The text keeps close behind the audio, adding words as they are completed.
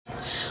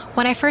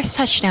When I first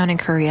touched down in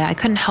Korea, I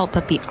couldn't help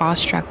but be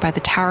awestruck by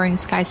the towering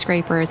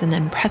skyscrapers and the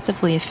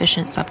impressively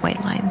efficient subway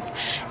lines.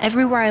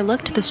 Everywhere I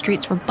looked, the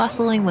streets were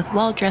bustling with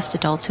well-dressed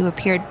adults who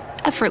appeared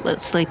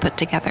effortlessly put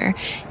together,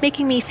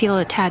 making me feel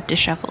a tad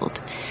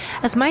disheveled.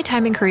 As my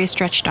time in Korea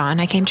stretched on,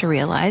 I came to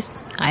realize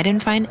I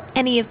didn't find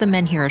any of the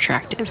men here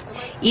attractive.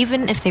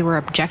 Even if they were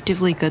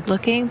objectively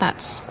good-looking,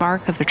 that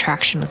spark of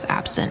attraction was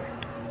absent.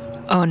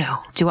 Oh no,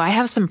 do I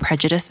have some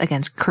prejudice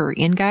against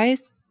Korean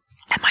guys?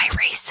 Am I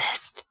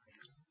racist?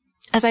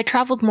 As I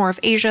traveled more of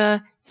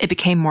Asia, it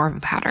became more of a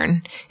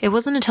pattern. It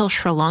wasn't until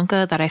Sri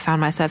Lanka that I found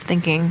myself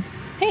thinking,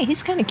 hey,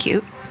 he's kind of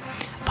cute.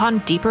 Upon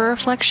deeper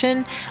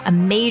reflection, a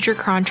major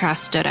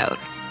contrast stood out.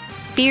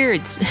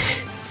 Beards.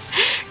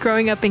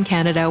 Growing up in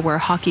Canada, where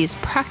hockey is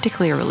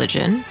practically a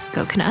religion,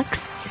 go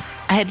Canucks,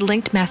 I had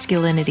linked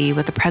masculinity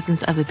with the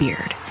presence of a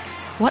beard.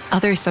 What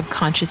other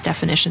subconscious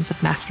definitions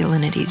of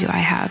masculinity do I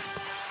have?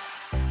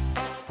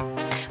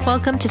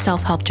 Welcome to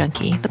Self-Help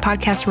Junkie, the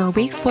podcast where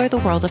we explore the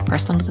world of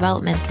personal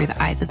development through the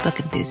eyes of book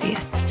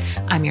enthusiasts.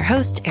 I'm your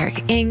host,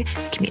 Erica Ng,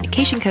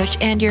 communication coach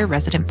and your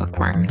resident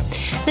bookworm.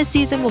 This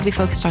season will be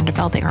focused on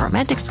developing our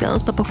romantic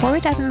skills, but before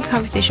we dive into the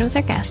conversation with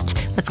our guest,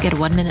 let's get a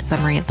 1-minute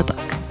summary of the book.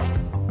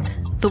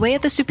 The Way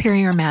of the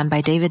Superior Man by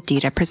David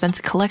Deida presents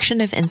a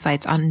collection of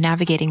insights on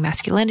navigating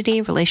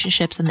masculinity,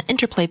 relationships, and the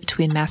interplay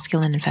between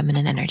masculine and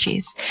feminine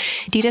energies.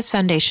 Deida's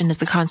foundation is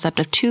the concept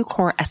of two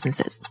core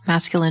essences,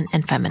 masculine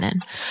and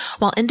feminine.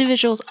 While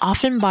individuals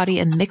often embody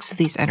a mix of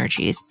these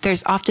energies,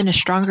 there's often a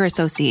stronger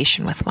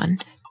association with one,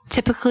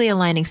 typically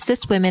aligning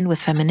cis women with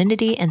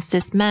femininity and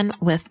cis men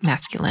with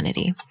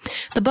masculinity.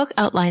 The book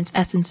outlines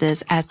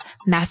essences as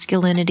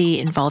masculinity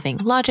involving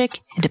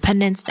logic,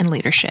 independence, and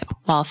leadership,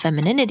 while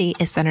femininity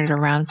is centered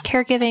around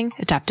caregiving,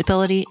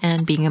 adaptability,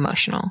 and being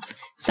emotional.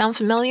 Sound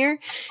familiar?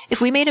 If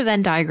we made a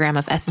Venn diagram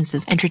of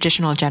essences and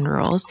traditional gender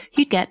roles,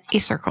 you'd get a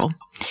circle.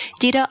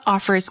 Deida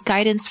offers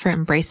guidance for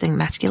embracing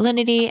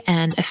masculinity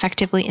and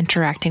effectively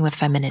interacting with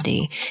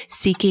femininity,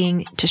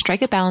 seeking to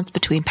strike a balance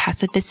between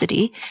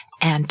passivity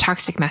and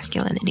toxic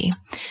masculinity.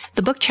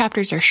 The book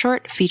chapters are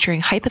short,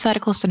 featuring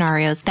hypothetical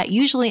scenarios that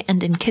usually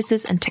end in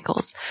kisses and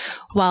tickles.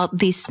 While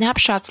these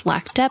snapshots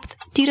lack depth,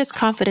 Deida's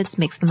confidence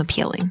makes them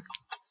appealing.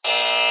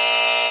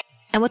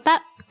 And with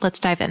that, let's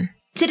dive in.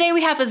 Today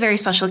we have a very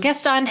special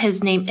guest on.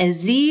 His name is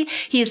Z.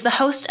 He is the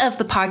host of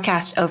the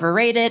podcast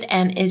Overrated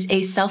and is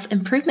a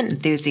self-improvement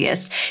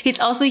enthusiast. He's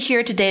also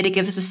here today to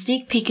give us a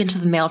sneak peek into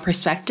the male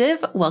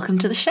perspective. Welcome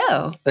to the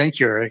show. Thank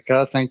you,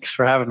 Erica. Thanks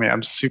for having me.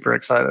 I'm super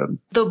excited.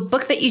 The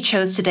book that you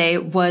chose today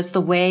was The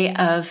Way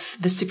of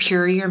the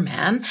Superior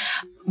Man.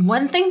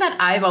 One thing that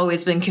I've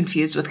always been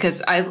confused with,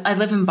 because I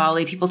live in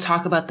Bali, people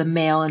talk about the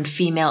male and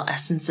female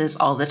essences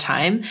all the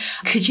time.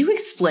 Could you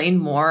explain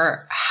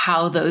more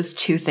how those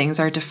two things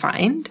are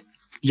defined?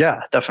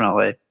 Yeah,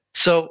 definitely.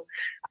 So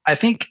I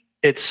think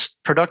it's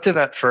productive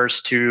at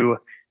first to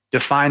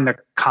define the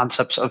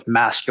concepts of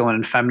masculine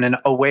and feminine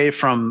away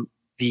from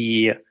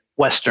the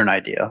Western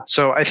idea.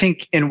 So I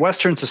think in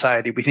Western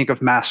society, we think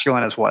of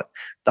masculine as what?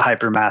 The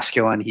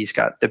hyper-masculine. He's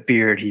got the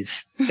beard.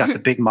 He's got the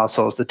big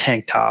muscles, the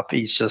tank top.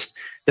 He's just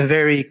the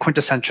very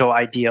quintessential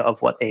idea of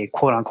what a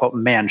quote unquote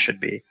man should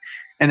be.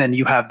 And then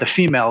you have the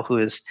female who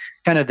is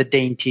kind of the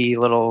dainty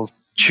little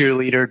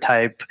cheerleader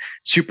type,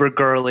 super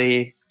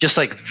girly, just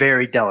like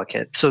very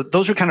delicate. So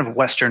those are kind of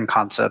Western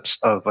concepts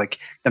of like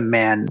the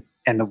man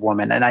and the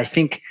woman. And I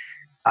think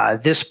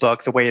this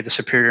book, The Way of the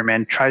Superior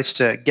Man, tries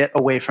to get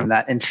away from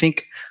that and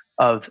think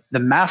of the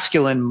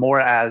masculine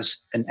more as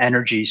an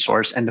energy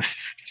source and the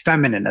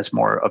feminine as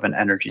more of an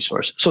energy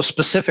source. So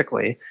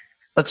specifically,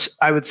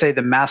 I would say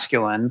the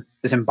masculine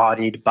is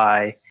embodied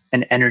by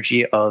an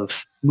energy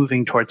of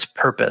moving towards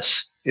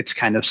purpose. It's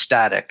kind of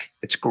static,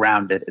 it's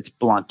grounded, it's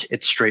blunt,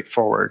 it's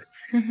straightforward.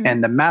 Mm-hmm.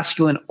 And the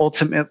masculine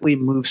ultimately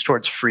moves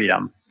towards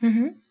freedom.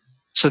 Mm-hmm.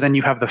 So then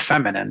you have the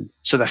feminine.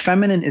 So the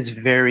feminine is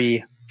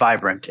very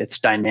vibrant, it's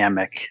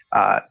dynamic,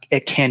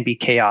 it can be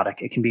chaotic,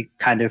 it can be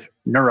kind of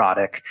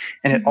neurotic,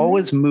 and it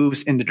always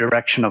moves in the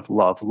direction of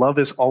love. Love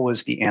is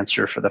always the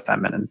answer for the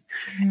feminine.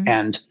 Mm-hmm.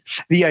 And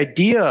the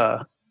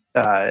idea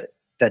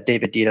that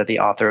David Deida, the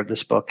author of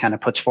this book, kind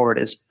of puts forward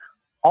is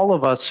all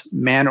of us,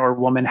 man or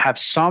woman, have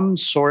some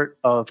sort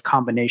of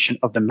combination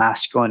of the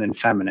masculine and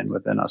feminine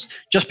within us.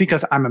 Just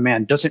because I'm a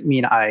man doesn't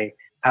mean I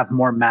have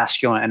more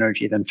masculine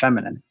energy than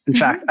feminine. In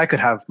fact, I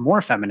could have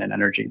more feminine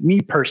energy.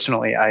 Me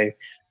personally,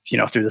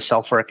 through the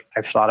self-work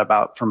I've thought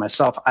about for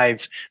myself,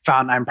 I've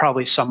found I'm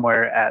probably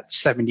somewhere at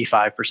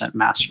 75%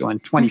 masculine,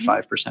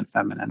 25%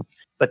 feminine.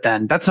 But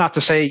then that's not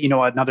to say,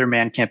 another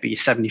man can't be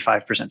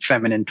 75%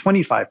 feminine,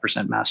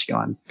 25%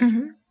 masculine.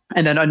 Mm-hmm.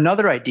 And then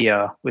another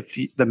idea with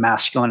the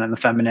masculine and the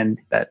feminine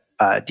that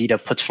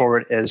Deida puts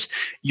forward is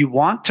you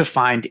want to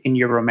find in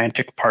your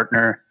romantic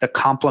partner the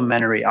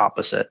complementary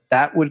opposite.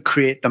 That would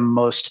create the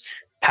most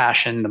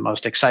passion, the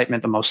most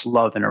excitement, the most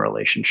love in a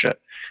relationship.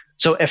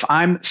 So if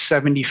I'm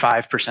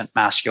 75%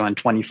 masculine,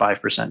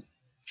 25%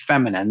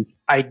 feminine,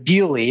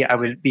 ideally I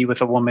would be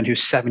with a woman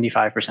who's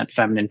 75%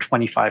 feminine,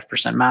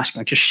 25%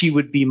 masculine, because she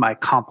would be my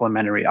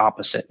complementary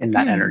opposite in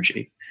that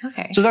energy.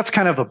 Okay. So that's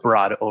kind of a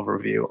broad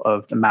overview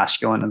of the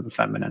masculine and the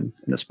feminine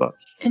in this book.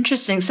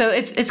 Interesting. So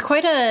it's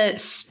quite a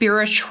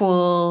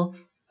spiritual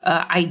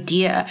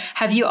idea.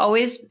 Have you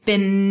always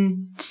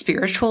been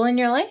spiritual in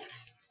your life?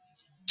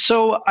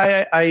 So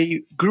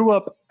I grew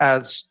up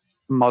as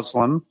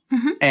Muslim,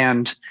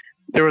 and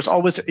there was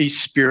always a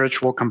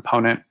spiritual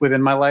component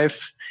within my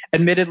life.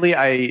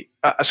 Admittedly,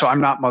 so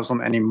I'm not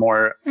Muslim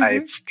anymore.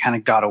 I've kind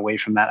of got away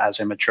from that as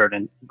I matured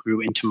and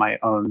grew into my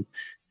own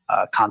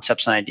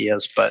concepts and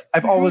ideas. But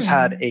I've always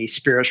had a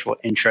spiritual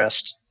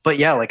interest. But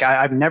yeah, like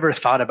I've never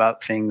thought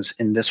about things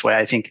in this way.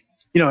 I think,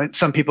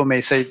 some people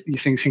may say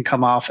these things can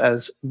come off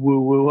as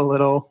woo-woo a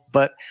little,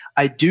 but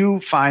I do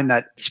find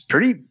that it's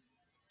pretty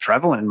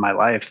prevalent in my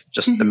life,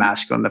 just the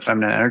masculine, the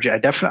feminine energy. I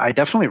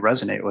definitely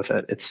resonate with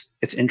it.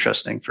 It's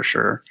interesting for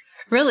sure.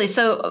 Really?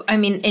 So, I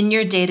mean, in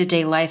your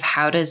day-to-day life,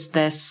 how does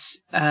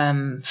this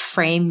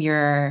frame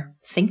your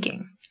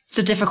thinking? It's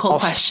a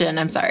difficult question.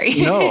 I'm sorry.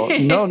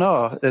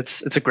 No.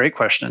 It's a great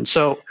question.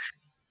 So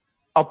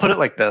I'll put it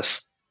like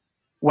this.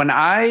 When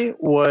I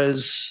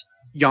was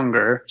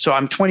younger, so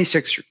I'm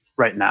 26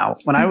 right now.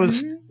 When I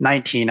was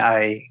 19,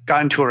 I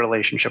got into a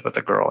relationship with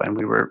a girl, and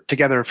we were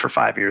together for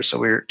 5 years. So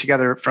we were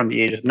together from the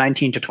age of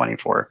 19 to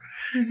 24.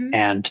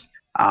 And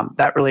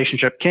that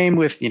relationship came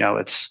with,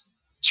 its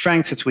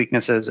strengths, its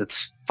weaknesses,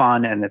 it's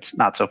fun, and it's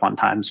not so fun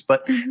times.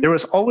 But there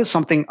was always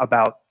something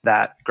about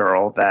that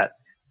girl that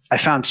I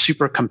found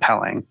super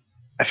compelling.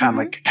 I found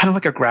like kind of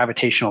like a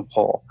gravitational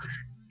pull.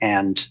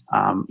 And,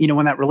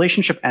 when that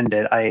relationship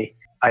ended, I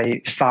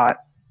thought,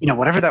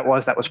 whatever that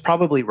was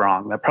probably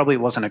wrong. That probably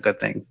wasn't a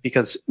good thing,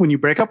 because when you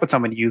break up with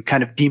someone, you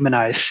kind of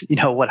demonize,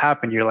 what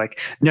happened. You're like,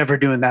 never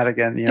doing that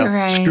again,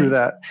 screw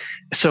that.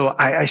 So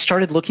I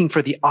started looking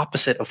for the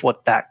opposite of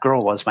what that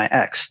girl was, my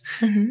ex.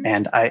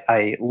 And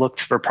I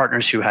looked for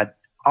partners who had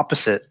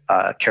opposite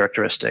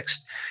characteristics.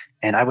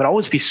 And I would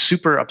always be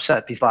super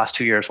upset these last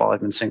 2 years while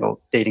I've been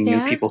single, dating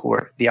new people who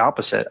were the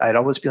opposite. I'd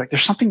always be like,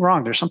 there's something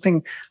wrong. There's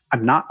something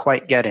I'm not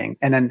quite getting.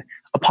 And then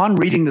upon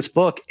reading this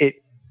book, it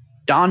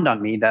dawned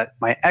on me that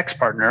my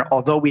ex-partner,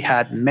 although we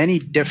had many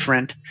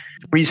different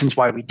reasons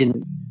why we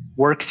didn't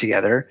work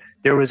together,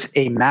 there was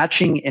a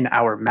matching in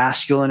our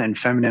masculine and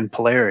feminine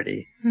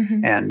polarity.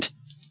 And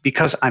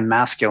because I'm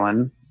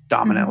masculine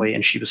dominantly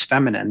and she was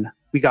feminine,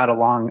 we got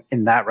along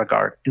in that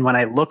regard. And when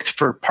I looked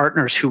for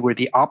partners who were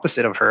the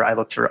opposite of her, I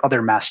looked for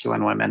other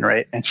masculine women,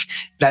 right? And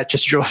that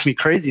just drove me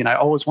crazy. And I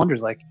always wondered,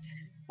 like,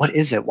 what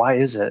is it? Why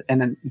is it?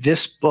 And then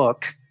this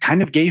book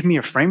kind of gave me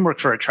a framework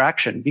for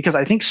attraction, because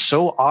I think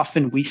so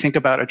often we think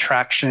about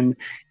attraction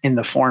in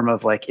the form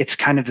of like, it's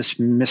kind of this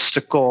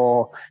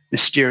mystical,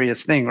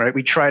 mysterious thing, right?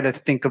 We try to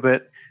think of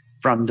it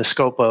from the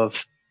scope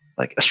of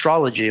like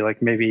astrology,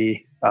 like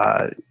maybe,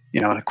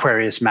 an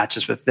Aquarius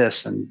matches with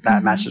this and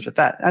that matches with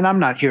that. And I'm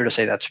not here to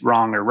say that's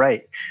wrong or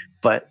right,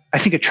 but I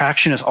think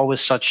attraction is always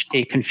such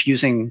a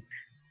confusing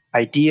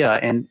idea.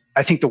 And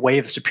I think the Way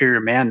of the Superior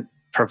Man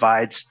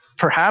provides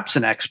perhaps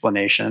an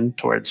explanation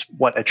towards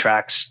what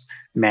attracts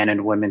men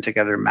and women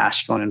together,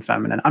 masculine and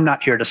feminine. I'm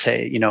not here to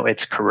say,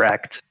 it's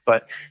correct,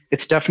 but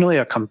it's definitely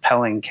a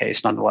compelling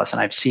case nonetheless.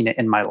 And I've seen it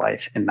in my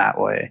life in that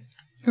way.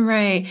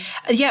 Right.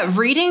 Yeah.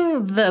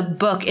 Reading the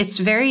book, it's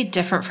very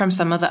different from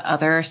some of the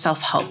other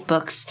self-help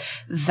books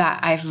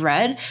that I've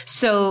read.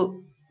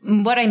 So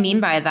what I mean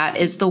by that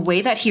is the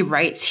way that he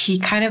writes, he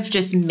kind of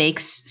just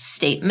makes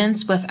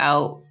statements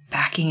without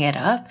backing it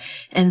up.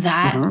 And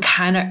that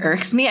kind of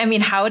irks me. I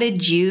mean, how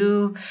did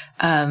you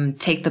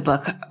take the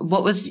book?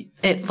 What was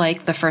it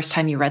like the first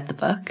time you read the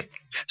book?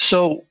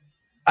 So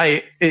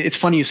it's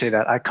funny you say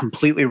that. I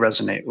completely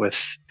resonate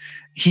with,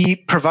 he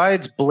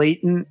provides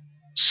blatant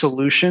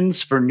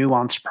solutions for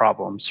nuanced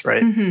problems,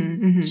 right?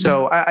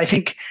 So I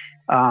think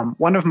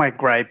one of my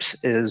gripes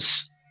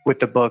is with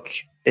the book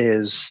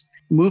is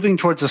moving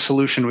towards a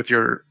solution with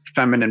your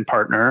feminine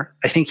partner.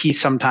 I think he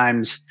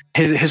sometimes,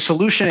 his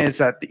solution is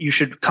that you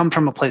should come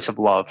from a place of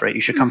love, right?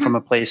 You should come from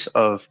a place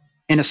of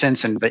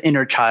innocence and the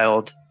inner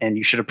child, and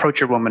you should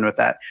approach your woman with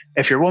that.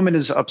 If your woman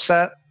is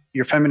upset,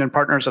 your feminine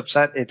partner is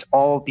upset, it's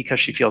all because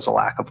she feels a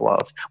lack of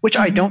love, which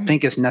I don't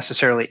think is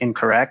necessarily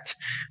incorrect.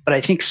 But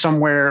I think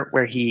somewhere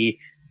where he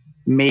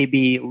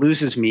maybe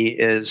loses me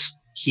is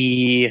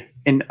he,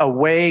 in a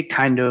way,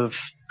 kind of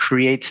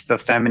creates the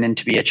feminine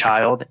to be a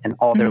child, and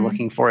all they're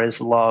looking for is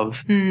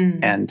love.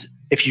 And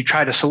if you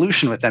try to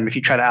solution with them, if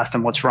you try to ask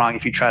them what's wrong,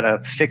 if you try to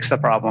fix the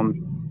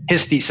problem,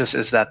 his thesis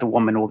is that the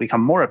woman will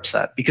become more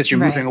upset because you're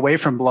moving away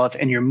from love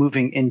and you're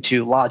moving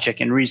into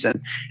logic and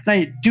reason. And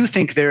I do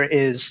think there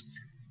is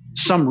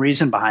some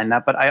reason behind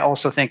that. But I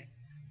also think,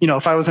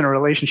 if I was in a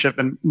relationship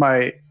and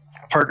my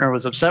partner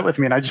was upset with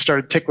me and I just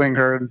started tickling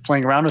her and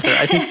playing around with her,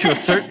 I think to a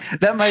certain,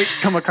 that might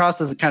come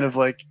across as kind of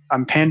like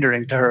I'm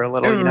pandering to her a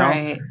little,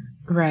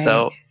 Right.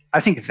 So I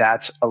think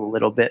that's a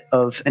little bit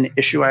of an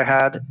issue I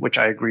had, which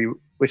I agree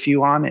with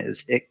you on,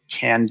 is it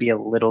can be a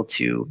little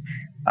too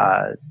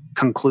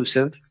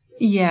conclusive.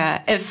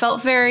 Yeah, it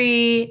felt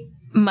very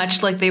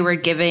much like they were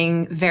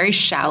giving very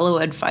shallow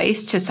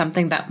advice to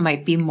something that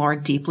might be more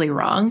deeply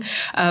wrong.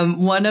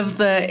 One of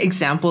the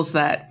examples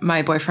that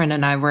my boyfriend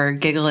and I were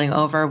giggling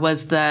over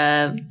was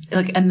a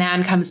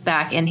man comes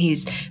back and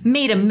he's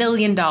made $1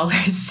 million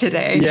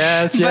today.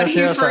 But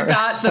he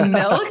forgot the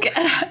milk.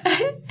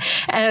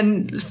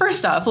 And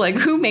first off, like,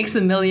 who makes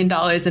 $1 million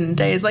in a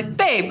day? Is like,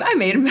 babe, I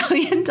made $1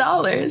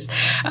 million.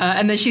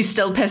 And then she's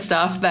still pissed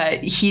off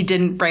that he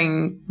didn't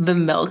bring the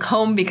milk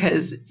home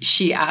because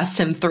she asked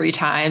him 3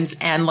 times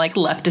and like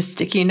left a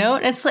sticky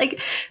note. It's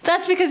like,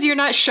 that's because you're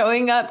not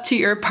showing up to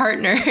your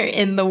partner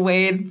in the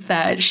way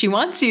that she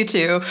wants you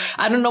to.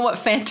 I don't know what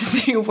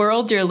fantasy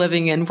world you're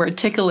living in where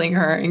tickling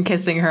her and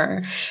kissing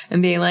her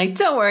and being like,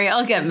 don't worry,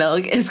 I'll get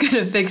milk is going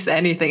to fix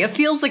anything. It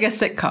feels like a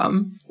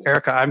sitcom.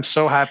 Erica, I'm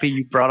so happy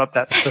you brought up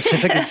that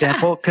specific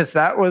example, because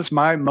that was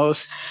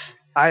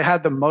I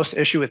had the most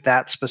issue with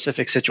that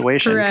specific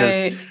situation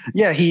because,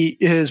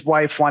 his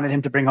wife wanted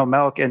him to bring home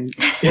milk, and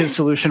his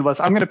solution was,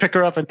 I'm going to pick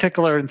her up and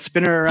tickle her and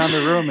spin her around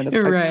the room. And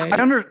it's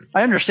like,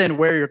 I understand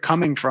where you're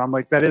coming from.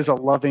 Like, that is a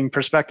loving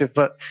perspective.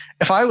 But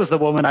if I was the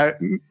woman,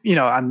 I'm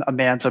a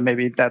man, so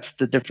maybe that's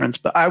the difference.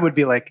 But I would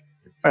be like,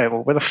 all right,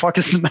 well, where the fuck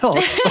is the milk?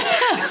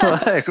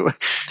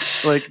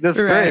 like that's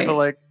great, but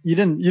like you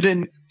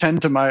didn't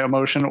tend to my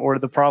emotion or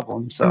the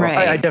problem. So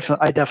I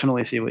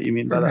definitely see what you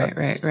mean by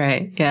that.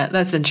 Right. Yeah,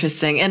 that's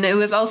interesting. And it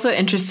was also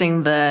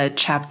interesting, the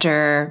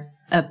chapter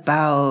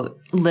about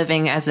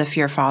living as if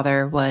your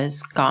father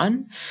was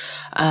gone.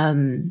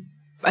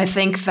 I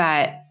think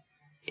that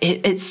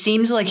it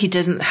seems like he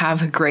doesn't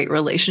have a great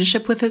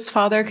relationship with his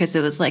father, because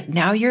it was like,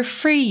 now you're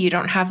free. You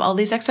don't have all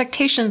these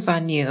expectations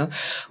on you.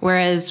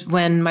 Whereas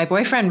when my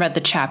boyfriend read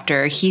the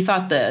chapter, he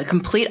thought the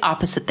complete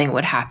opposite thing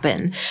would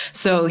happen.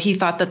 So he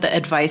thought that the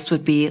advice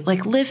would be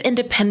like, live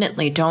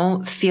independently.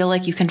 Don't feel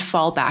like you can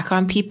fall back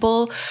on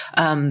people.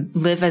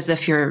 Live as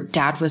if your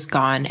dad was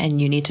gone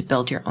and you need to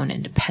build your own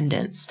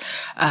independence.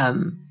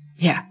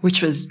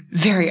 Which was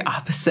very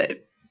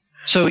opposite.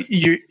 So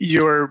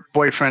your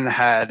boyfriend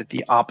had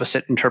the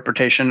opposite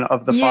interpretation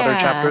of the father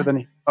chapter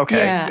than okay.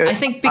 Yeah, I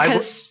think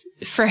because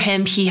for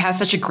him, he has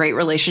such a great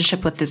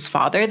relationship with his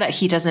father that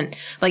he doesn't,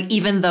 like,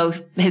 even though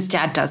his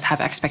dad does have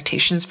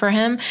expectations for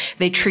him,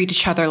 they treat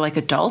each other like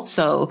adults.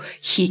 So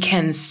he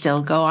can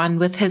still go on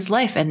with his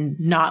life and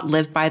not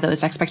live by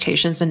those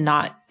expectations and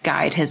not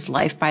guide his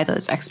life by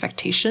those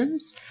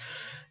expectations.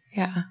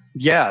 Yeah.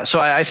 Yeah. So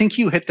I think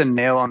you hit the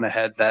nail on the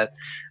head that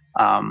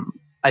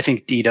I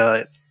think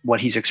Dita, what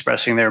he's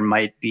expressing there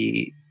might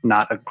be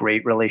not a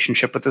great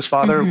relationship with his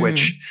father,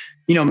 which,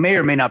 may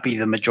or may not be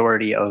the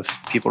majority of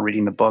people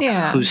reading the book.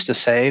 Yeah. Who's to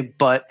say?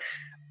 But,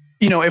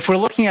 if we're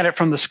looking at it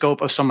from the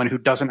scope of someone who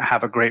doesn't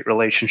have a great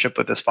relationship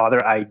with his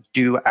father, I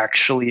do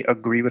actually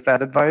agree with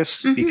that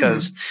advice,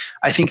 because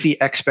I think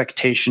the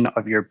expectation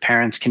of your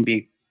parents can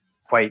be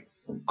quite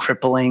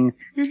crippling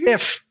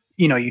if,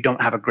 you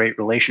don't have a great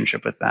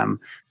relationship with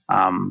them.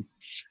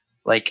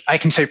 Like, I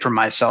can say for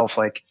myself,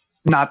 like,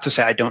 not to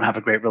say I don't have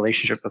a great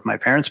relationship with my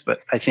parents, but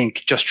I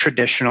think just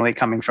traditionally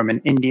coming from an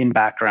Indian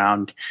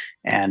background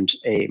and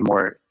a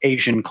more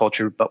Asian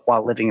culture, but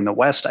while living in the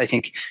West, I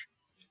think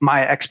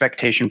my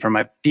expectation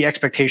the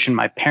expectation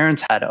my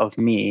parents had of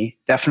me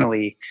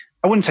definitely,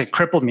 I wouldn't say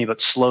crippled me,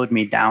 but slowed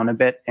me down a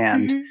bit,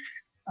 and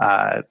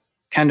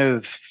kind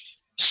of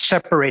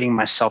separating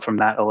myself from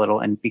that a little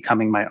and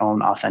becoming my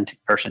own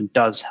authentic person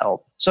does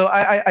help. So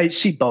I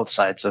see both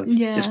sides of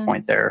his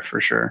point there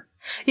for sure.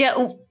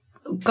 Yeah.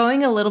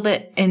 Going a little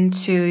bit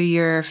into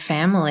your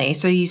family.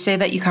 So you say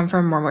that you come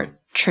from a more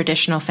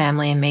traditional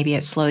family and maybe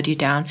it slowed you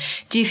down.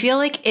 Do you feel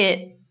like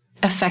it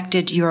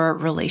affected your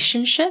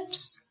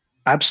relationships?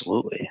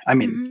 Absolutely. I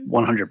mean,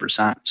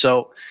 100%.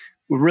 So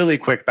really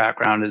quick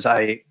background is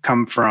I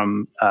come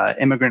from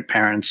immigrant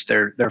parents.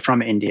 They're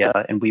from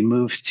India, and we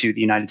moved to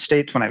the United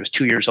States when I was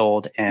 2 years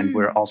old. And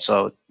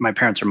my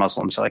parents are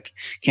Muslim. So I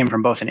came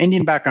from both an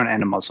Indian background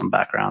and a Muslim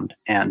background.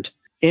 And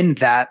in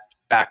that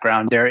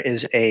background, there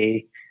is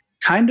a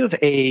kind of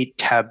a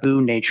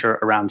taboo nature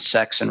around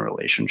sex and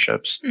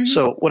relationships.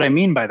 So what I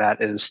mean by that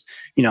is,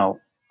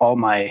 all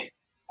my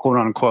quote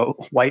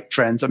unquote white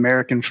friends,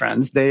 American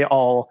friends, they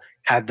all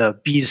had the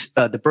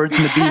birds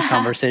and the bees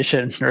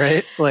conversation,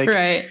 right? Like,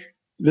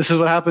 this is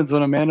what happens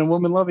when a man and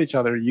woman love each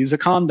other, use a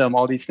condom,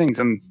 all these things.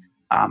 And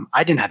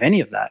I didn't have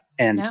any of that.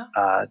 And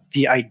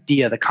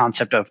the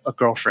concept of a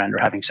girlfriend or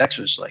having sex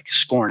was like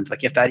scorned.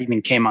 Like, if that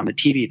even came on the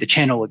TV, the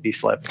channel would be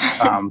flipped.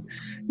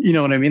 You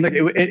know what I mean? Like,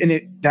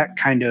 that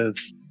kind of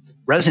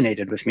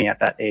resonated with me at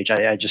that age.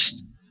 I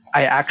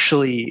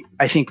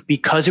think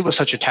because it was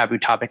such a taboo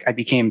topic, I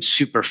became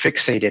super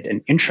fixated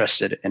and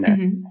interested in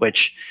it,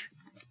 which,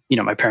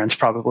 my parents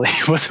probably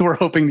were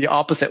hoping the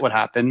opposite would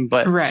happen.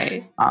 But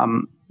to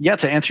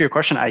answer your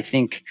question, I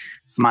think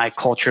my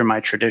culture, my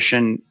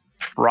tradition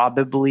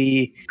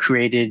probably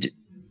created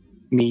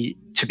me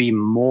to be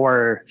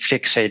more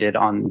fixated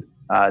on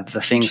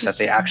the things that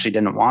they actually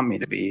didn't want me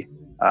to be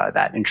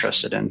that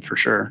interested in, for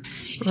sure.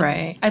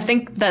 Right. I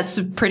think that's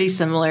pretty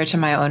similar to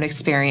my own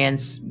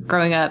experience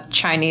growing up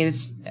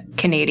Chinese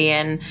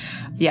Canadian.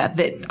 Yeah,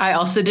 I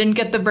also didn't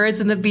get the birds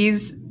and the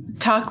bees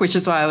talk, which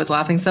is why I was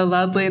laughing so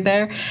loudly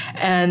there.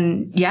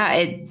 And yeah,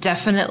 it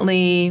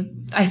definitely,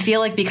 I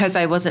feel like because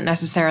I wasn't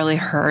necessarily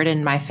heard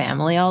in my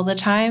family all the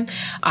time,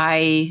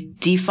 I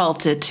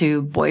defaulted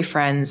to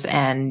boyfriends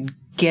and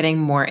getting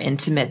more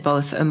intimate,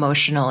 both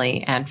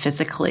emotionally and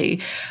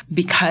physically,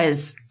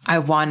 because I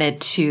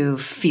wanted to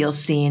feel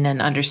seen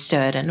and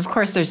understood. And of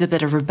course, there's a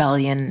bit of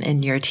rebellion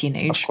in your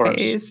teenage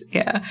phase.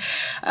 Yeah.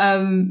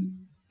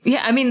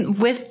 Yeah, I mean,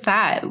 with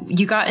that,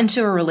 you got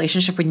into a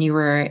relationship when you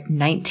were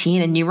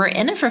 19 and you were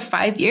in it for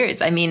 5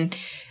 years. I mean,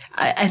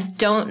 I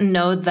don't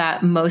know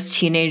that most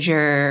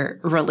teenager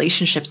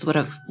relationships would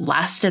have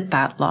lasted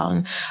that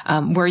long.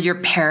 Were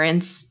your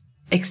parents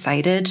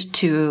excited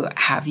to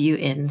have you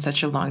in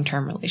such a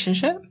long-term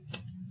relationship?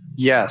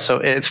 Yeah, so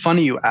it's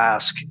funny you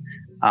ask.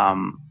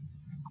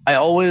 I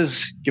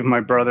always give my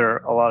brother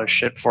a lot of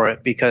shit for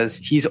it because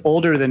he's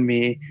older than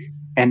me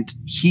and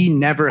he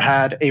never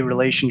had a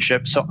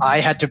relationship. So I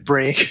had to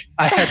break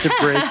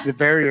the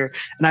barrier,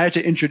 and I had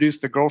to introduce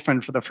the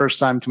girlfriend for the first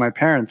time to my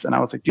parents. And I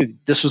was like, dude,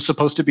 this was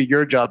supposed to be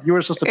your job. You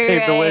were supposed to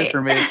pave the way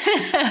for me.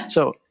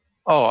 So,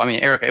 I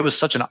mean, Erica, it was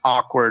such an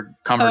awkward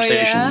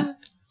conversation.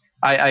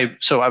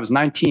 So I was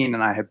 19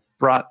 and I had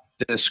brought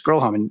this girl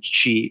home, and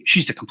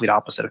she's the complete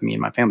opposite of me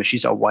and my family.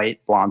 She's a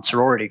white blonde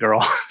sorority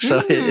girl.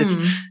 So it's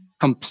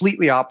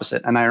completely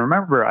opposite. And I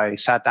remember I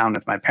sat down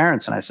with my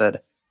parents and I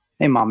said,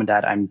 hey, mom and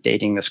dad, I'm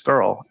dating this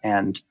girl.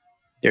 And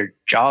their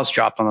jaws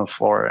dropped on the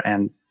floor.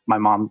 And my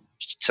mom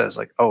says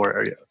like, oh,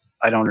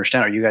 I don't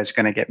understand. Are you guys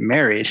going to get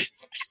married?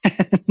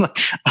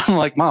 I'm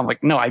like, mom,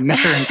 like, no, I met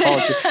her in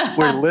college.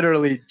 We're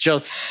literally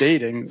just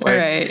dating. Like,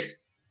 right.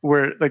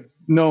 We're like,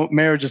 no,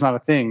 marriage is not a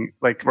thing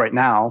like right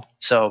now.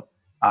 So,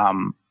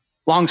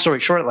 long story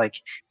short, like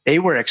they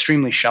were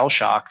extremely shell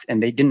shocked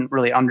and they didn't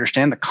really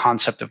understand the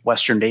concept of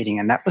Western dating.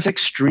 And that was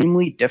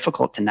extremely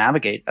difficult to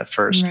navigate at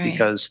first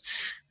because,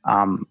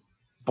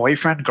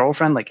 boyfriend,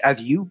 girlfriend, like,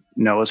 as you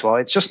know as well,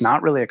 it's just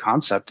not really a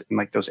concept in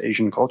like those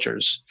Asian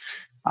cultures.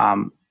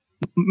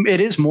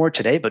 It is more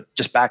today, but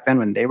just back then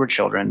when they were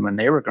children, when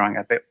they were growing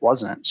up, it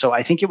wasn't. So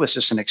I think it was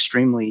just an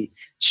extremely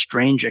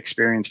strange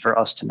experience for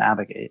us to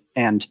navigate.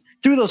 And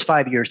through those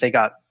 5 years, they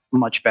got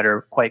much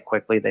better quite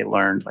quickly. They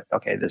learned like,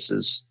 okay, this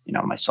is,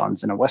 my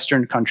son's in a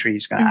Western country.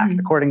 He's going to act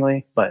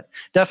accordingly, but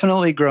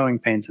definitely growing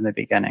pains in the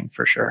beginning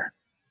for sure.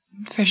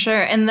 For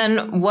sure. And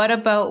then what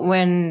about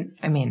when,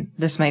 I mean,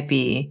 this might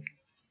be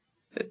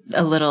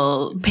a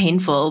little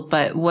painful,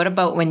 but what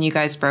about when you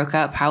guys broke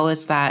up? How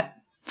was that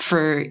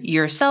for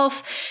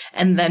yourself?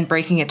 And then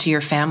breaking it to your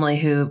family,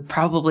 who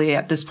probably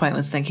at this point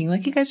was thinking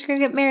like, you guys are going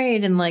to get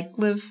married and like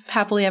live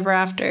happily ever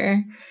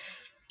after.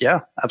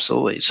 Yeah,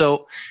 absolutely.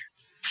 So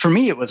for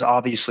me, it was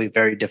obviously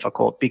very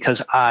difficult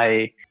because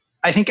I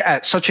think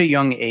at such a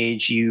young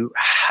age, you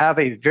have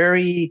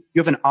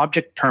an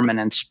object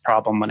permanence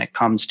problem when it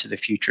comes to the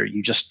future.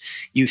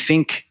 You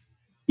think,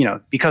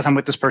 because I'm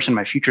with this person,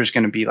 my future is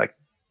going to be like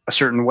a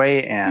certain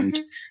way. And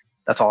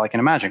that's all I can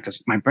imagine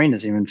because my brain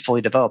isn't even fully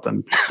developed.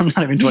 I'm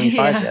not even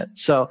 25 yet.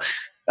 So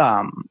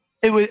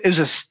it was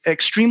just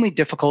extremely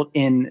difficult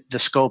in the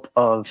scope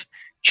of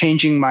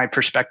changing my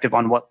perspective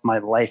on what my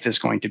life is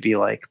going to be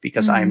like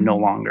because I am no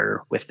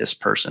longer with this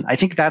person. I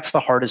think that's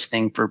the hardest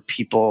thing for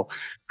people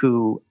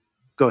who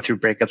go through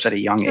breakups at a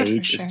young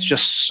age. Sure. It's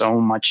just so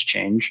much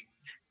change.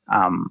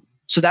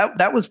 So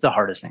that was the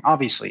hardest thing.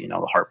 Obviously,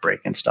 the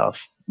heartbreak and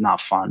stuff,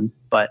 not fun.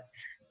 But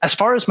as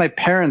far as my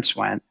parents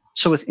went,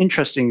 so it's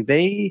interesting.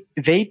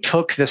 They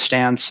took the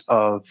stance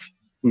of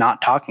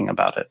not talking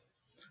about it.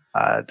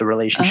 The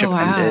relationship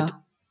ended.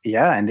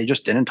 Yeah. And they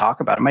just didn't talk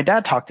about it. My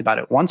dad talked about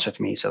it once with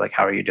me. He said like,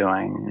 how are you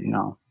doing?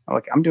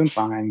 Like, I'm doing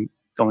fine,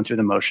 going through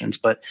the motions,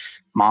 but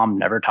mom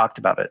never talked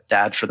about it.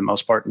 Dad, for the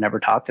most part, never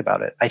talked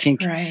about it. I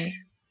think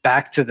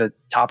back to the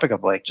topic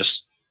of like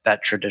just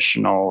that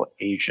traditional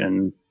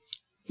Asian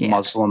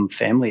Muslim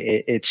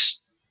family,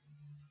 it's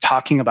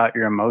talking about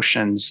your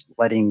emotions,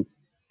 letting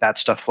that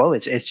stuff flow.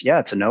 It's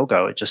a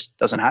no-go. It just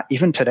doesn't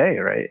even today,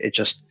 right? It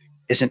just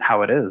isn't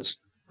how it is.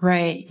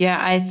 Right. Yeah.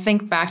 I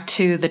think back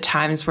to the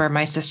times where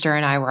my sister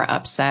and I were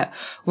upset.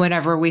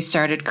 Whenever we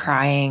started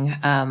crying,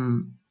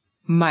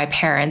 my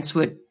parents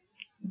would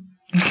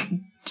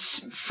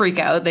freak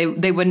out.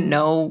 They wouldn't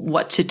know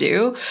what to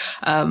do.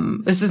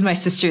 This is my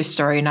sister's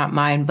story, not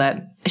mine,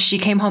 but she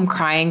came home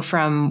crying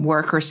from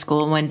work or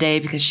school one day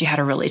because she had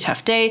a really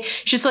tough day.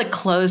 She just like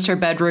closed her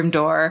bedroom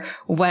door,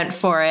 went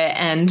for it.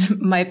 And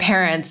my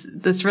parents,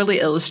 this really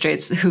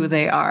illustrates who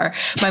they are.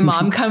 My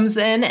mom comes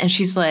in and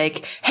she's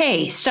like,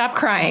 hey, stop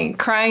crying.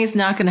 Crying is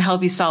not going to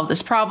help you solve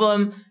this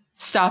problem.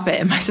 Stop it.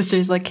 And my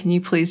sister's like, can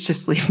you please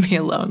just leave me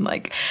alone?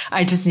 Like,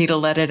 I just need to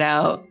let it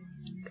out.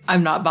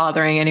 I'm not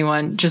bothering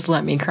anyone. Just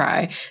let me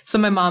cry. So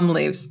my mom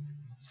leaves.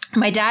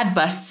 My dad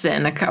busts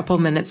in a couple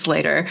minutes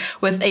later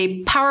with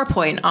a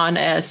PowerPoint on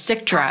a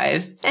stick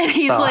drive. And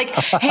he's like,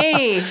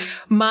 hey,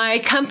 my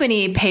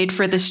company paid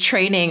for this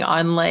training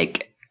on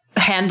like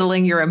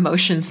handling your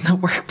emotions in the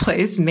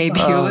workplace, maybe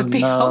it would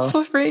be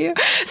helpful for you.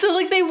 So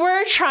like they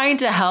were trying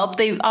to help.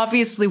 They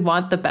obviously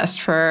want the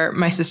best for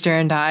my sister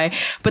and I,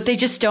 but they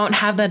just don't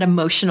have that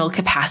emotional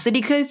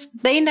capacity because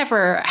they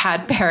never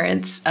had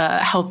parents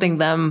helping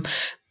them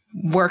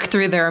work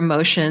through their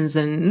emotions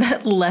and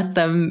let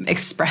them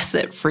express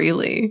it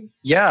freely.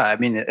 Yeah, I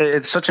mean,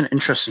 it's such an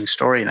interesting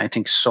story, and I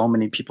think so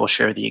many people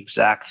share the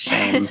exact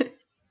same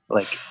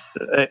like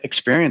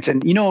experience.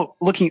 And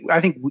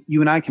I think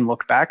you and I can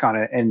look back on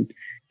it, and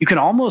you can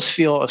almost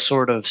feel a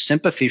sort of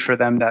sympathy for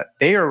them that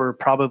they were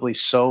probably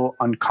so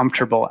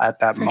uncomfortable at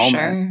that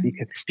moment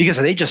because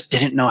they just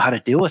didn't know how to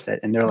deal with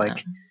it, and they're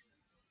like,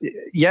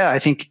 yeah, I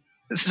think.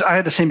 I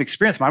had the same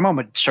experience. My mom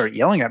would start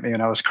yelling at me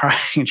when I was crying,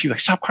 and she'd be like,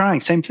 "Stop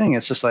crying." Same thing.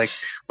 It's just like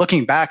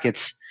looking back,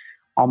 it's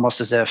almost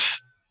as if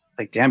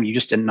like, damn, you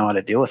just didn't know how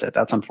to deal with it.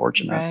 That's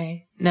unfortunate.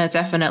 Right. No,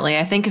 definitely.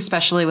 I think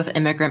especially with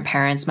immigrant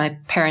parents, my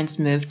parents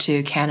moved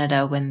to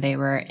Canada when they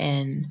were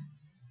in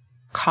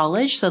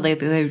college. So they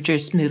were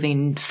just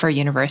moving for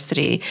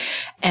university.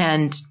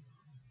 And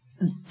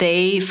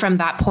from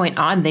that point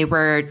on, they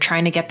were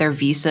trying to get their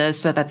visas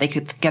so that they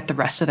could get the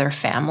rest of their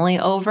family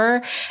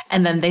over.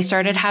 And then they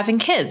started having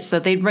kids. So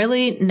they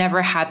really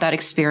never had that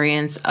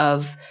experience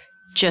of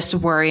just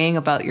worrying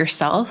about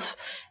yourself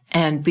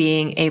and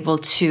being able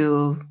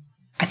to,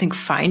 I think,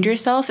 find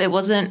yourself. I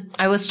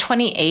was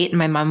 28 and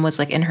my mom was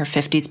like in her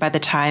 50s by the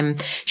time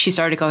she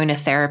started going to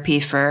therapy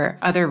for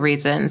other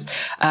reasons.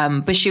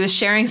 But she was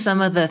sharing some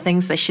of the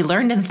things that she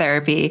learned in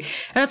therapy.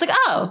 And I was like,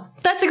 oh,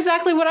 that's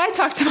exactly what I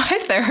talked to my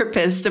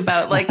therapist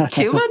about like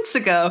 2 months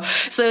ago.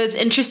 So it's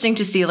interesting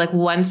to see like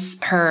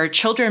once her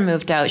children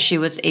moved out, she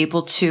was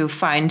able to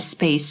find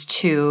space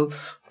to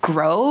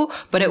grow,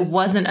 but it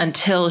wasn't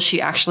until she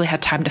actually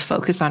had time to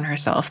focus on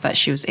herself that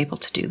she was able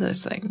to do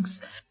those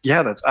things.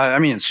 Yeah,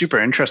 it's super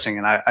interesting.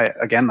 And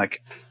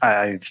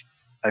I've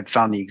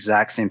found the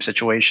exact same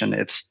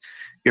situation.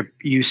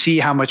 You see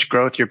how much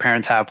growth your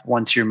parents have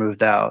once you're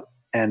moved out.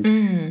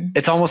 And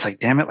it's almost like,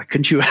 damn it, like,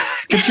 couldn't you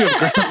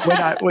have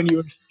grown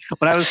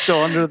when I was still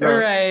under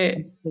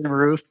the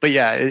roof? But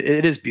yeah,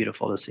 it is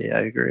beautiful to see.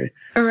 I agree.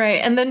 Right.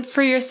 And then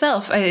for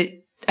yourself,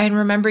 I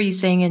remember you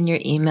saying in your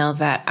email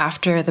that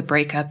after the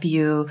breakup,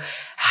 you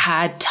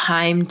had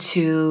time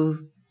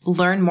to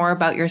learn more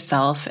about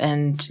yourself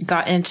and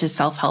got into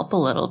self-help a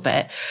little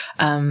bit.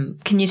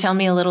 Can you tell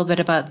me a little bit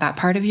about that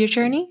part of your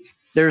journey?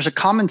 There's a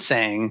common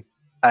saying,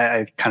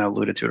 I kind of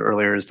alluded to it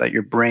earlier, is that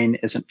your brain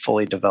isn't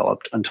fully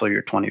developed until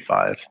you're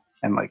 25.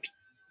 And like,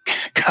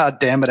 God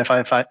damn it, if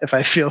I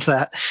feel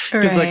that,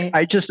 because like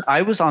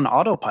I was on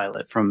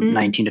autopilot from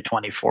 19 to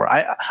 24.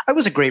 I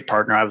was a great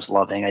partner. I was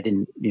loving. I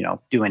didn't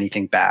do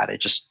anything bad.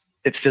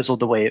 It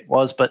fizzled the way it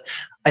was. But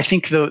I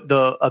think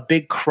a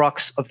big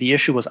crux of the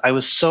issue was I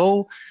was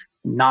so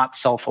not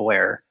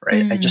self-aware,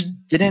 right? I just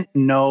didn't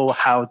know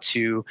how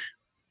to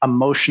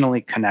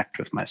emotionally connect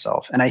with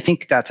myself, and I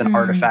think that's an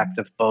artifact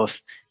of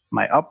both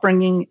my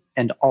upbringing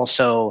and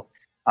also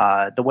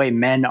the way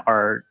men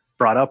are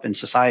brought up in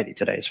society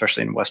today,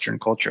 especially in Western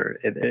culture.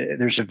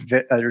 There's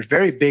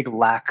very big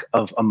lack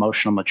of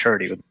emotional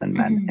maturity within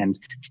men, and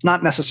it's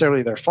not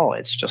necessarily their fault.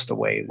 It's just the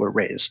way we're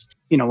raised.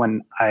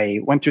 When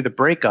I went through the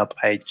breakup,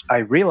 I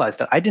realized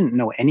that I didn't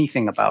know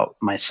anything about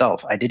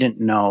myself. I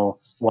didn't know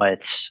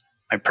what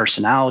my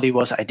personality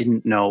was. I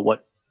didn't know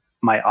what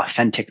my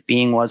authentic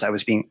being was. I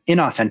was being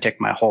inauthentic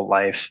my whole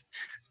life.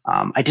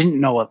 I didn't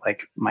know what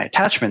like my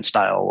attachment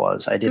style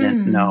was. I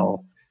didn't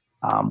know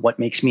what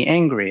makes me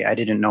angry. I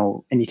didn't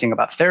know anything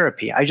about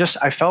therapy.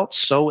 I felt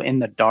so in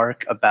the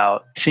dark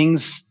about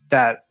things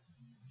that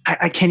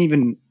I can't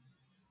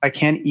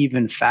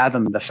even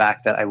fathom the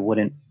fact that I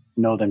wouldn't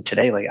know them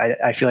today. Like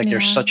I feel like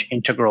they're such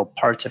integral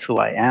parts of who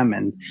I am.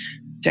 And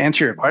to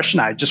answer your question,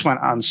 I just went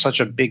on such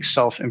a big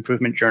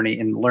self-improvement journey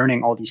in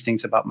learning all these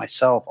things about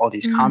myself, all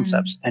these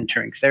concepts,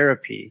 entering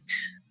therapy,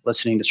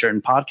 listening to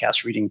certain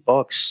podcasts, reading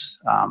books.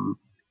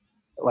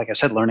 Like I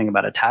said, learning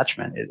about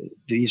attachment.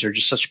 These are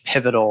just such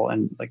pivotal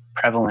and like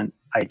prevalent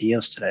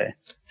ideas today.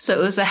 So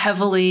it was a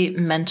heavily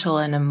mental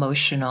and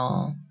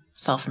emotional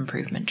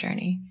self-improvement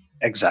journey.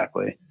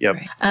 Exactly. Yep.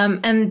 Right.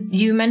 And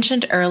you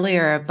mentioned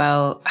earlier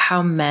about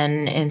how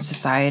men in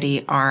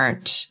society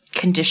aren't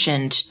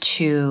conditioned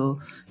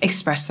to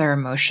express their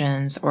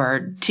emotions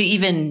or to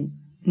even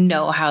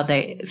know how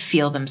they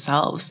feel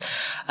themselves.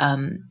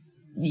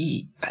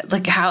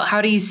 Like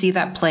how do you see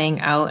that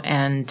playing out,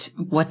 and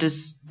what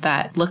does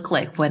that look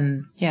like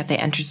when they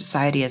enter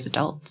society as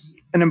adults?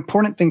 An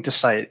important thing to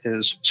cite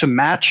is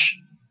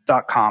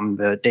Match.com,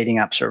 the dating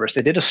app service.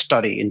 They did a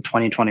study in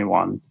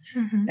 2021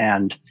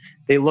 and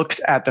they looked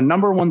at the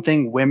number one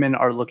thing women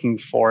are looking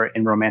for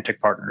in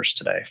romantic partners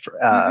today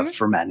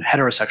for men,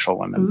 heterosexual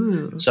women.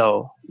 Ooh.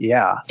 So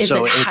yeah. Is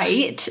it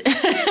height?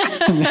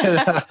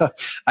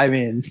 I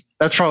mean,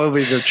 that's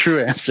probably the true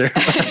answer.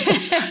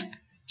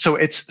 So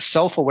it's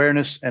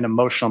self-awareness and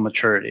emotional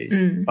maturity,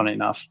 funny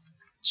enough.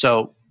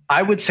 So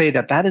I would say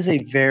that is a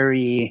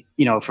very,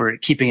 if we're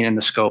keeping it in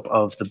the scope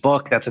of the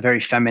book, that's a very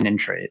feminine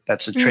trait.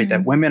 That's a trait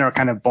that women are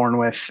kind of born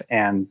with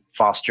and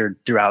fostered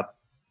throughout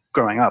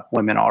growing up,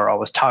 women are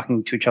always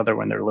talking to each other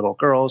when they're little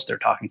girls. They're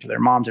talking to their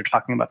moms. They're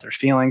talking about their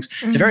feelings.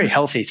 Mm-hmm. It's a very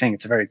healthy thing.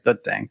 It's a very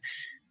good thing.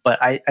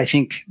 But I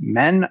think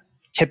men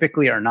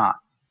typically are not.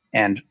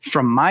 And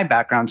from my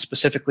background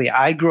specifically,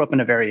 I grew up in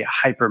a very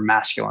hyper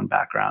masculine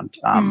background.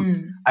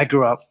 I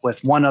grew up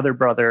with one other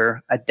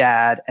brother, a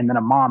dad, and then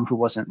a mom who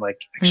wasn't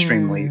like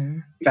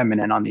extremely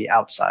feminine on the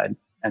outside.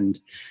 And,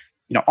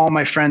 you know, all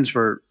my friends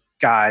were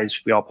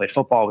guys. We all played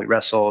football. We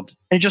wrestled.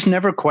 And it just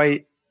never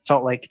quite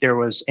felt like there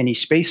was any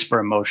space for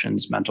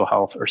emotions, mental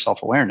health, or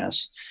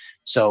self-awareness.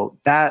 So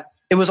that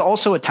it was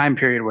also a time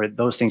period where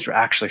those things were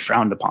actually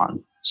frowned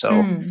upon. So,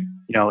 you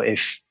know,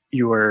 if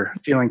you were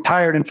feeling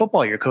tired in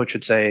football, your coach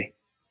would say,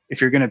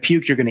 if you're going to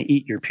puke, you're going to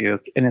eat your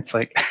puke. And it's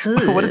like,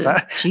 what is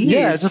that? Geez.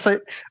 Yeah, it's just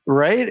like,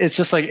 right. It's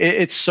just like,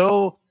 it's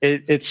so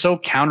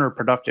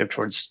counterproductive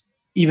towards,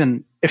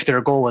 even if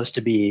their goal is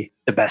to be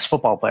the best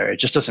football player, it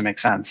just doesn't make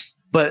sense.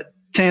 But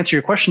to answer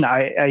your question,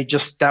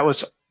 that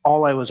was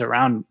all I was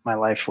around my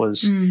life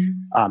was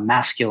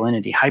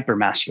masculinity, hyper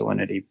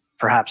masculinity,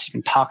 perhaps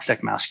even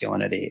toxic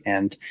masculinity.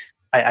 And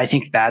I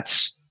think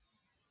that's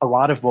a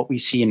lot of what we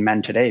see in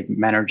men today.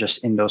 Men are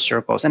just in those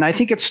circles. And I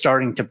think it's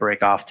starting to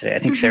break off today. I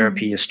think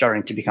therapy is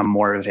starting to become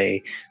more of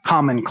a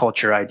common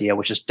culture idea,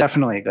 which is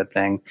definitely a good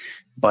thing.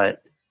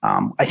 But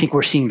I think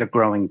we're seeing the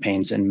growing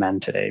pains in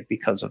men today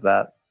because of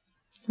that.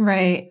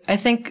 Right. I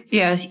think,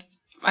 yeah,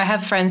 I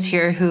have friends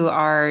here who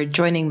are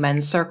joining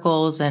men's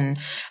circles and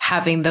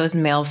having those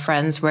male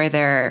friends where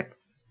they're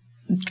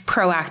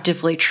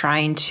proactively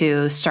trying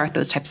to start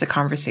those types of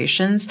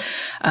conversations.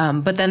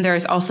 But then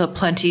there's also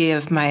plenty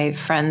of my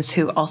friends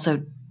who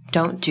also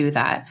don't do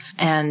that.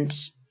 And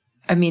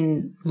I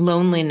mean,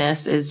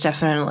 loneliness is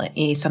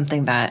definitely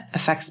something that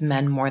affects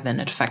men more than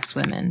it affects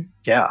women.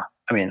 Yeah.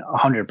 I mean,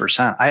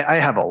 100%. I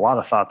have a lot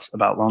of thoughts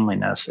about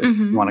loneliness if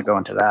you want to go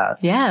into that.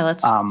 Yeah,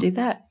 let's do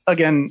that.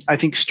 Again, I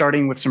think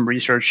starting with some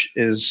research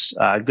is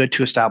good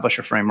to establish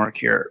a framework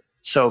here.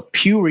 So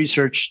Pew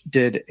Research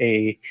did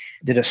a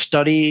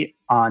study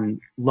on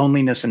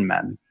loneliness in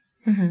men.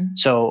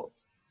 So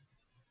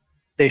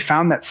they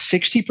found that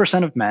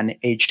 60% of men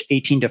aged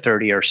 18 to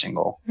 30 are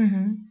single,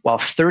 while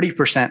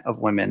 30% of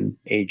women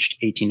aged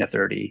 18 to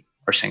 30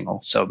 are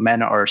single. So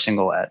men are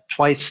single at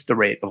twice the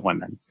rate of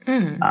women.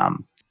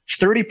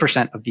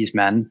 30% of these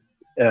men,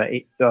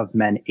 of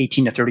men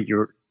 18 to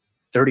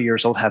 30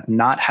 years old, have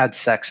not had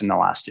sex in the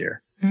last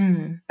year.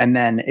 And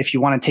then if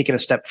you want to take it a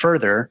step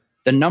further,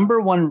 the number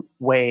one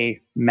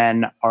way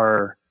men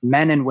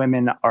and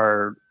women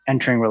are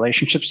entering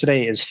relationships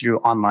today is through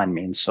online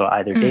means. So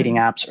either dating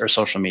apps or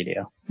social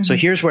media. So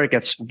here's where it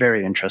gets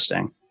very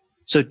interesting.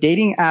 So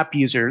dating app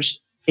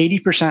users,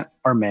 80%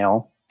 are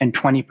male and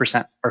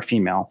 20% are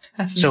female.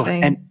 That's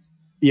insane.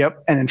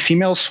 Yep. And then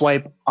females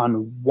swipe on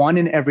 1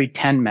 in every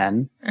 10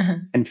 men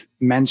and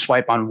men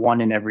swipe on 1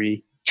 in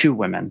every 2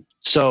 women.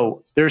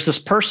 So there's this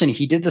person,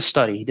 he did the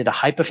study, he did a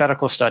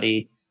hypothetical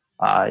study.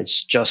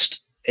 It's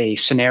just a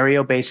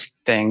scenario-based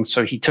thing.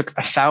 So he took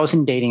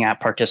 1,000 dating app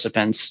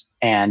participants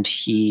and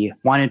he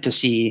wanted to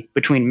see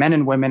between men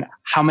and women,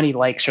 how many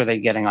likes are they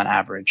getting on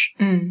average?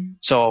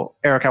 So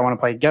Eric, I want to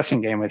play a guessing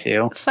game with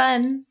you.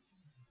 Fun.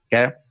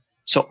 Okay.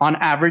 So on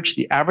average,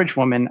 the average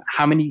woman,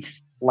 how many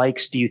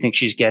likes do you think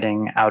she's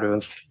getting out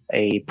of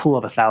a pool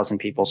of 1,000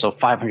 people? So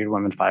 500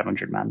 women,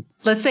 500 men.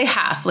 Let's say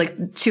half,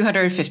 like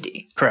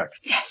 250. Correct.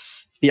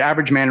 Yes. The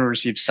average man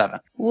receives 7.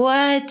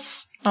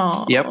 What?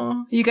 Oh, yep.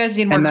 You guys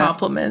need more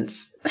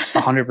compliments.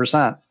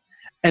 100%.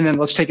 And then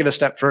let's take it a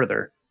step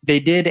further. They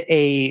did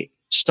a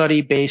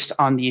study based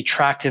on the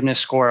attractiveness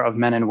score of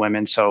men and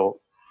women. So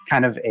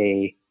kind of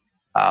a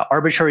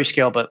arbitrary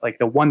scale, but like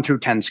the 1 through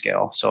 10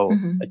 scale. So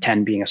a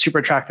 10 being a super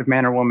attractive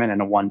man or woman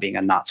and a 1 being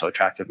a not so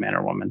attractive man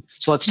or woman.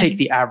 So let's take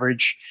the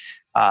average.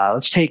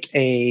 Let's take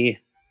a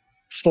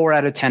 4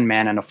 out of 10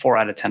 man and a 4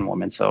 out of 10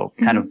 woman. So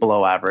kind of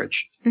below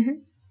average.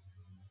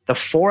 The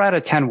 4 out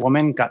of 10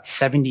 woman got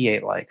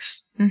 78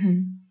 likes.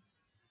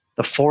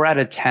 The 4 out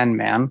of 10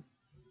 man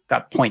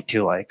got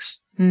 0.2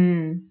 likes.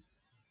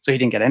 So he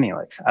didn't get any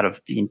likes out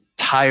of the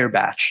entire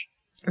batch.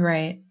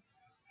 Right.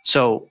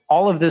 So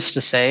all of this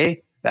to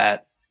say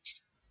that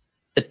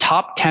the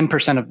top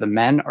 10% of the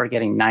men are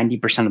getting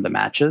 90% of the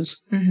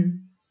matches.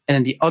 And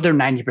then the other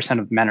 90%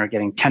 of men are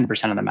getting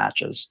 10% of the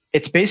matches.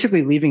 It's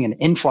basically leaving an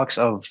influx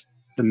of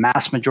the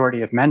mass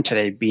majority of men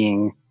today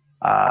being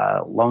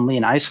lonely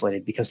and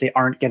isolated because they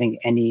aren't getting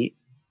any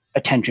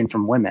attention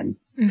from women.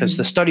 Because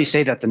the studies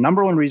say that the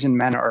number one reason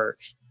men are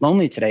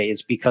lonely today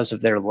is because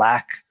of their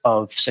lack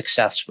of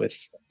success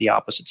with the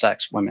opposite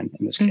sex, women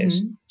in this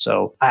case.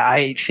 So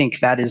I think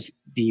that is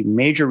the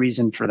major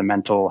reason for the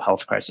mental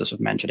health crisis of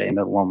men today and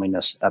the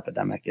loneliness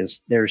epidemic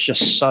is there's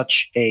just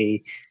such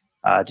a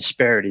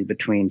disparity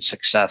between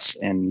success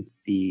in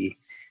the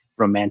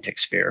romantic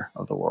sphere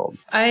of the world.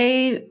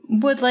 I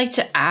would like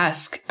to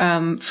ask,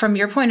 from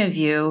your point of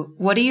view,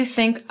 what do you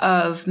think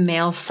of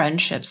male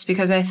friendships?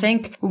 Because I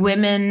think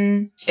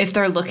women, if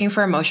they're looking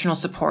for emotional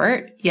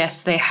support,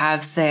 yes, they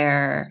have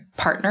their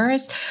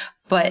partners,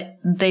 but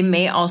they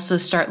may also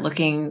start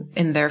looking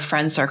in their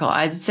friend circle.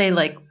 I'd say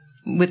like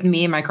with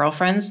me and my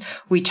girlfriends,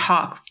 we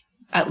talk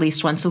at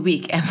least once a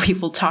week, and we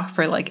will talk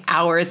for like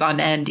hours on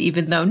end,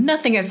 even though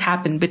nothing has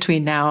happened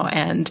between now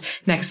and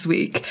next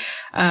week.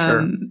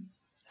 Sure.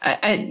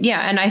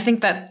 And I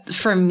think that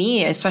for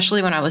me,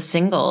 especially when I was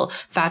single,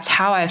 that's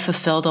how I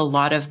fulfilled a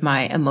lot of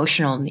my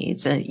emotional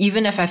needs. And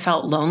even if I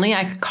felt lonely,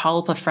 I could call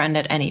up a friend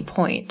at any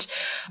point.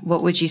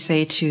 What would you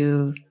say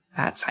to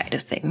that side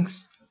of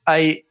things?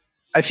 I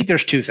think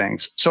there's two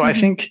things. So I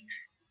think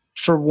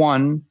for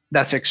one,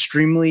 that is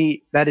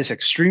extremely,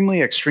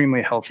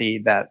 extremely healthy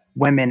that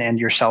women and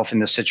yourself in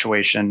this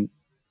situation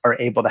are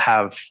able to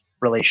have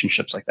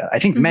relationships like that. I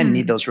think men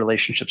need those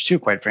relationships too,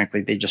 quite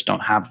frankly. They just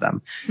don't have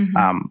them.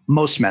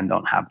 Most men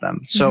don't have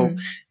them. So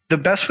the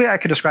best way I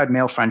could describe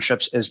male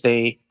friendships is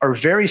they are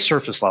very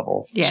surface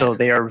level. Yeah. So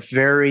they are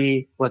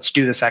very, let's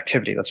do this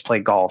activity. Let's play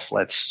golf.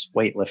 Let's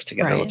weightlift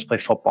together. Right. Let's play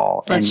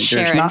football. Let's and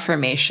share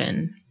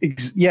information.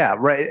 Yeah,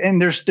 right.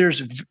 And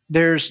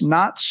there's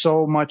not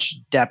so much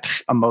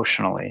depth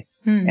emotionally.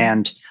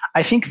 And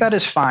I think that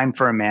is fine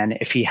for a man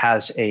if he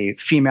has a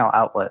female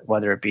outlet,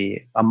 whether it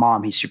be a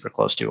mom he's super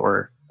close to,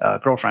 or a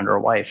girlfriend or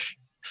a wife,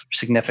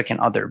 significant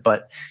other.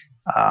 But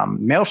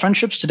male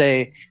friendships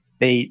today,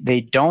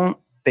 they don't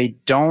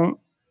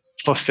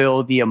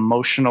fulfill the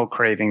emotional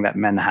craving that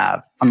men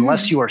have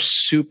unless you are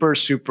super,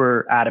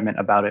 super adamant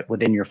about it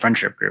within your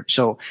friendship group.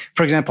 So,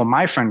 for example,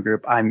 my friend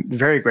group, I'm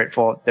very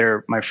grateful.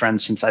 They're my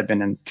friends since I've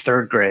been in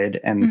third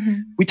grade,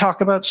 and we talk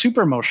about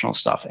super emotional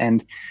stuff.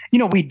 And,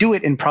 we do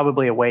it in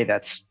probably a way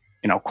that's,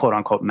 quote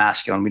unquote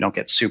masculine. We don't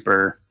get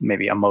super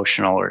maybe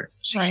emotional or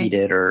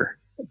heated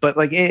but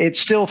like it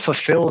still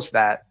fulfills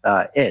that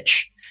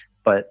itch.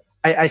 But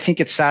I think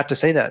it's sad to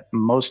say that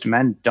most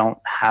men don't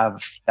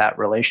have that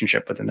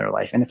relationship within their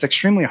life. And it's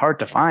extremely hard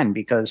to find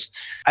because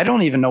I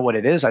don't even know what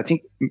it is. I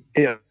think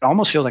it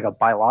almost feels like a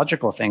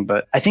biological thing,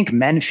 but I think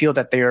men feel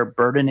that they are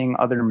burdening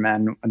other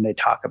men when they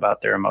talk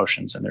about their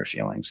emotions and their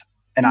feelings.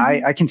 And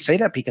I can say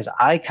that because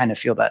I kind of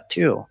feel that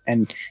too.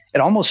 And it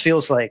almost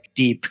feels like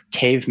deep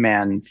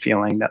caveman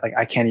feeling that like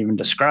I can't even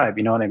describe,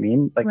 you know what I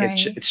mean? Like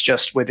it's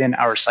just within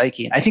our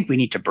psyche. And I think we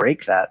need to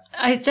break that.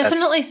 I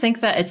definitely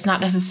think that it's not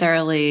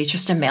necessarily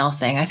just a male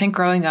thing. I think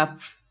growing up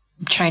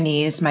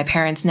Chinese, my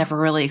parents never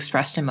really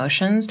expressed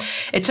emotions.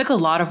 It took a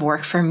lot of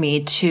work for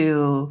me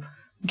to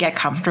get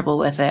comfortable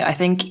with it. I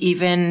think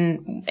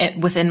even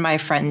within my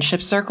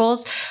friendship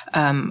circles,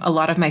 a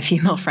lot of my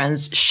female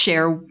friends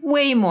share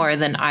way more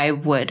than I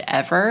would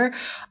ever,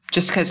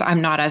 just because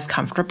I'm not as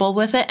comfortable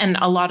with it. And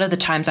a lot of the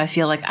times I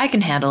feel like I can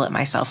handle it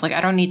myself. Like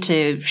I don't need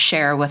to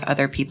share with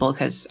other people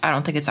because I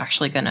don't think it's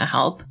actually going to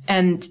help.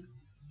 And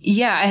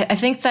yeah, I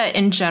think that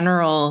in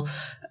general,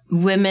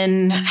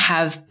 women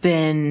have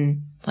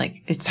been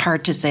like, it's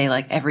hard to say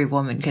like every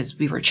woman because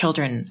we were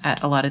children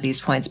at a lot of these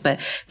points,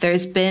 but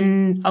there's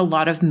been a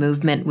lot of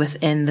movement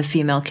within the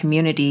female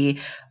community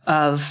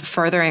of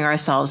furthering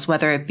ourselves,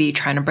 whether it be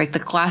trying to break the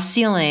glass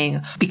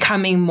ceiling,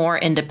 becoming more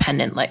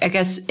independent. Like, I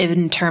guess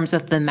in terms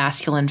of the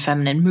masculine,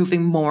 feminine,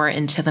 moving more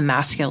into the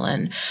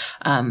masculine.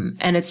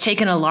 And it's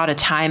taken a lot of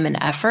time and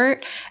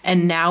effort.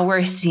 And now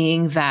we're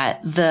seeing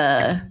that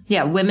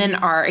women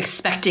are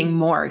expecting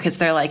more because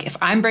they're like, if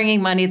I'm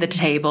bringing money to the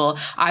table,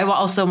 I will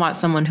also want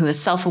someone who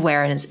is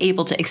self-aware and is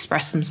able to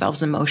express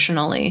themselves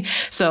emotionally.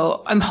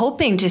 So I'm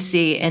hoping to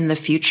see in the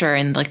future,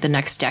 in like the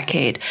next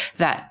decade,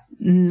 that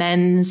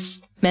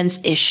men's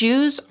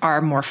issues are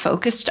more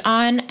focused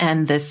on.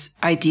 And this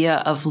idea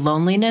of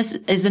loneliness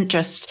isn't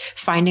just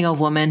finding a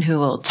woman who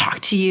will talk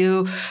to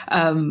you,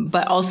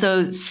 but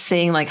also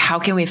saying like, how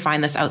can we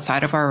find this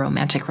outside of our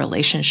romantic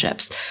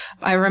relationships?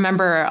 I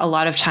remember a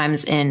lot of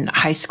times in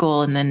high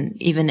school and then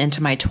even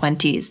into my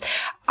 20s,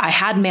 I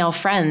had male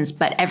friends,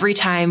 but every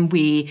time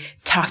we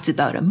talked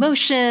about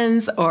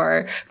emotions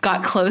or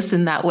got close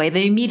in that way,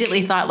 they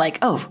immediately thought like,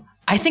 oh,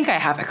 I think I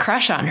have a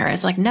crush on her.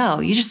 It's like,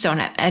 no, you just don't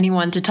have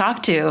anyone to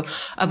talk to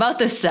about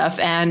this stuff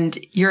and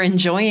you're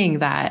enjoying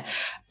that.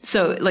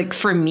 So like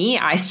for me,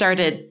 I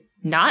started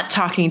not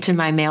talking to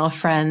my male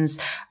friends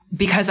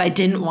because I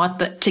didn't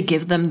want to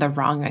give them the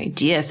wrong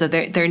idea. So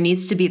there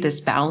needs to be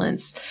this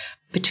balance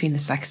between the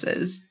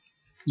sexes.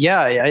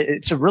 Yeah,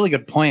 it's a really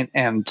good point.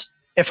 And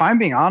if I'm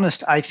being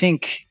honest, I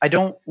think I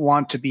don't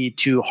want to be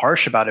too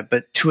harsh about it,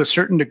 but to a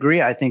certain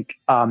degree, I think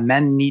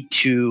men need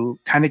to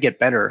kind of get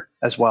better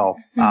as well.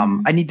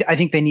 I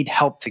think they need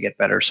help to get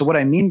better. So what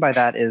I mean by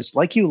that is,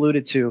 like you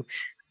alluded to,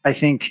 I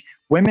think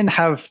women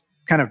have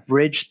kind of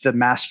bridged the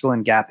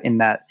masculine gap in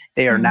that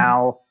they are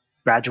now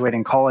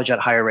graduating college at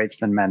higher rates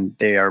than men.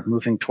 They are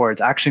moving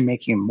towards actually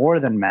making more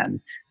than men.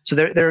 So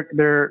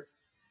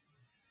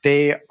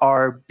they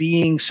are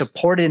being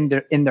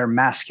supported in their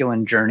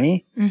masculine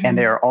journey, and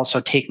they are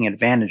also taking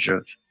advantage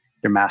of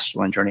their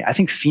masculine journey. I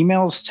think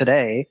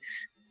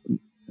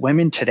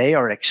women today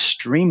are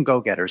extreme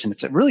go-getters, and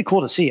it's really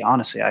cool to see,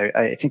 honestly.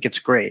 I think it's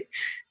great.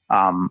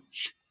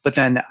 But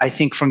then I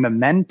think from the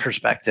men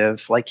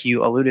perspective, like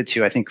you alluded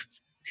to, I think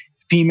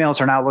women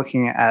are now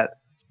looking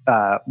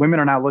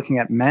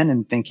at men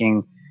and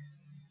thinking,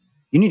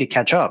 you need to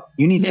catch up.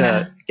 You need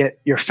to get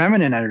your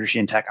feminine energy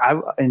intact.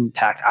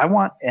 I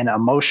want an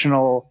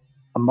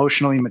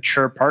emotionally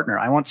mature partner.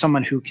 I want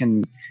someone who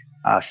can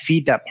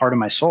feed that part of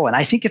my soul. And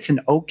I think it's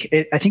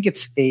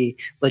a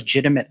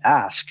legitimate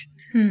ask.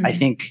 I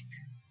think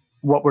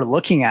what we're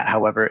looking at,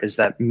 however, is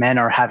that men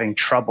are having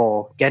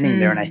trouble getting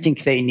there. And I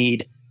think they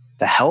need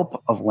the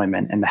help of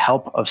women and the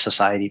help of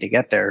society to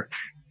get there,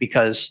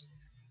 because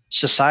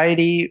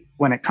society,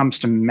 when it comes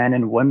to men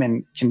and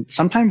women, can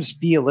sometimes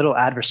be a little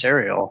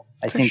adversarial.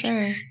 I think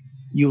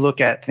you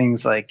look at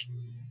things like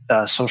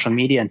social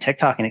media and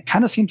TikTok, and it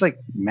kind of seems like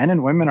men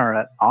and women are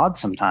at odds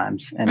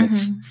sometimes. And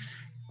it's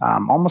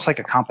almost like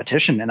a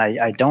competition. And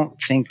I don't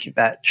think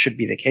that should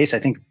be the case. I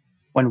think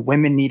when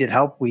women needed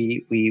help,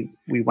 we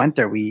went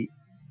there. We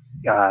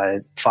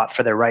fought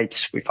for their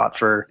rights. We fought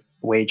for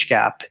wage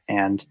gap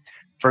and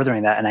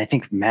furthering that. And I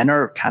think men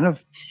are kind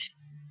of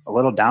a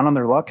little down on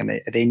their luck,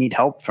 and they need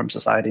help from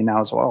society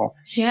now as well.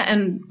 Yeah.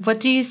 And what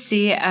do you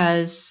see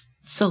as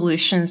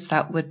solutions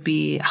that would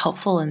be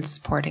helpful in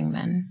supporting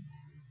men?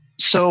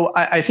 So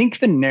I think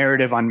the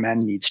narrative on men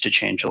needs to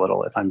change a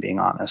little, if I'm being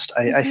honest.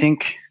 I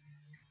think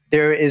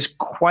there is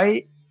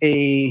quite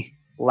a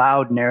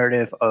loud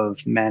narrative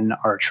of men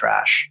are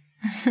trash.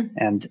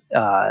 And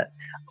I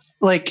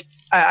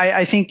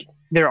think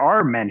there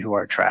are men who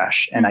are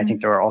trash, and I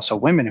think there are also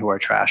women who are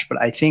trash,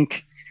 but I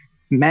think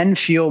men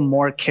feel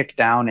more kicked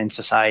down in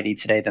society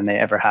today than they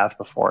ever have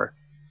before.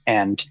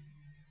 And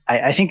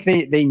I think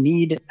they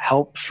need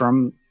help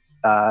from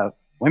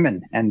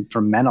women and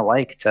from men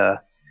alike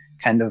to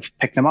kind of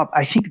pick them up.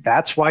 I think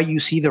that's why you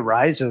see the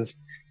rise of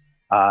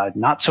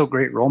not so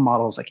great role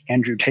models like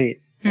Andrew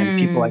Tate and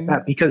people like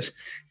that, because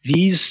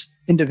these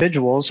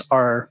individuals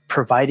are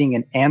providing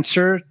an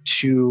answer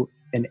to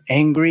an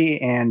angry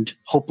and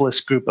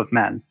hopeless group of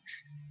men.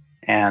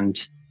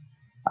 And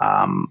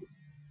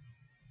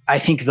I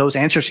think those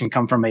answers can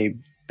come from a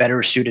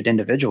better suited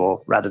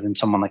individual rather than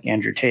someone like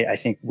Andrew Tate. I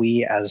think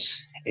we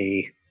as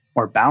a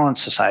more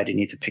balanced society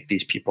need to pick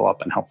these people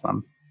up and help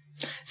them.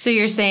 So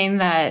you're saying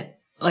that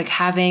like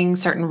having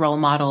certain role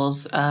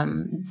models,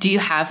 do you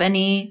have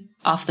any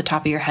off the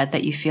top of your head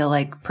that you feel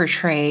like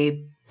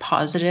portray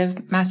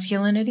positive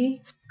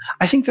masculinity?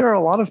 I think there are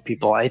a lot of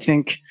people. I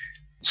think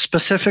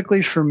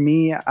specifically for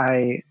me,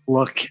 I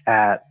look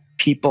at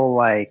people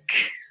like,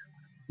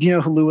 do you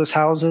know who Lewis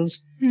Howes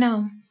is?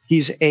 No.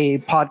 He's a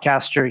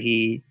podcaster.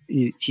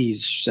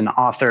 He's an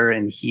author,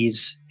 and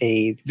he's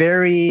a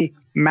very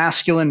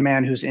masculine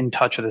man who's in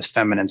touch with his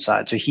feminine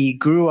side. So he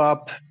grew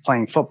up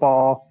playing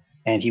football,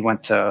 and he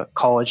went to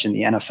college in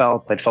the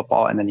NFL, played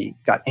football, and then he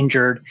got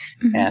injured.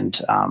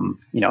 And,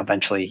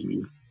 eventually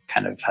he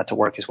kind of had to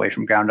work his way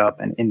from ground up.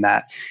 And in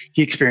that,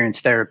 he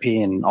experienced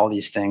therapy and all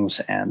these things.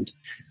 And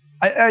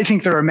I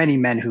think there are many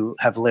men who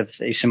have lived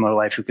a similar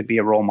life who could be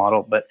a role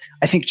model. But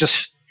I think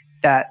just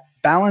that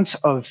balance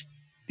of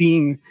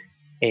being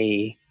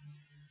a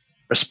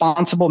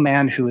responsible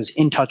man who is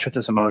in touch with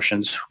his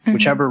emotions,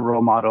 whichever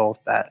role model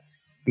that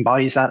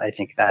embodies that, I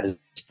think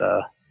that's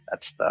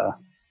the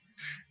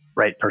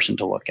right person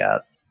to look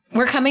at.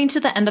 We're coming to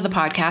the end of the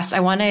podcast. I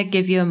want to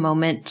give you a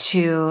moment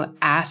to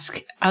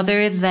ask,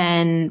 other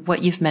than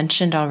what you've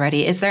mentioned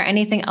already, is there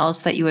anything else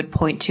that you would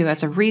point to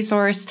as a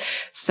resource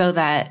so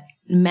that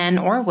men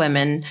or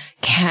women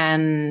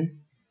can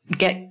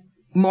get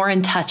more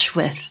in touch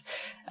with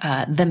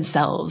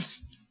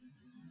themselves?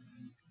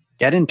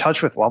 Get in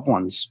touch with loved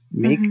ones.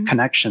 Make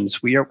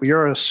connections. We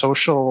are a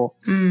social.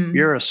 We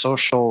are a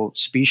social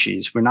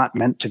species. We're not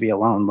meant to be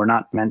alone. We're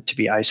not meant to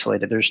be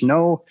isolated. There's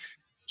no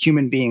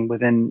human being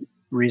within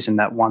reason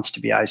that wants to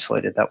be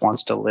isolated, that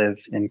wants to live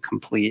in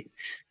complete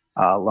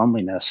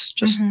loneliness.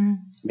 Just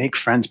make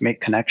friends,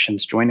 make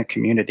connections, join a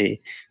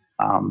community,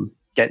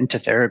 get into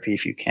therapy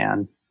if you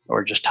can,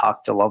 or just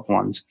talk to loved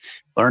ones,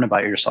 learn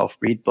about yourself,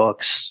 read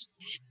books.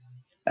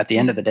 At the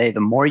end of the day,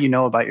 the more you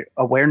know about your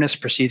awareness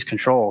precedes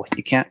control.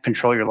 You can't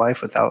control your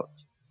life without,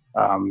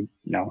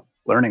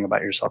 learning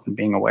about yourself and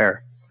being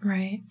aware.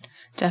 Right.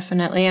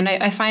 Definitely. And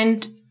I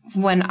find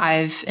when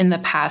I've in the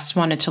past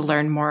wanted to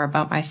learn more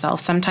about myself,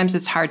 sometimes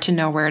it's hard to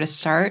know where to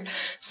start.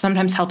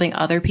 Sometimes helping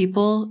other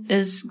people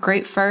is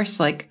great first.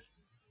 Like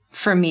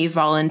for me,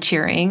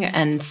 volunteering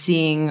and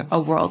seeing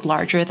a world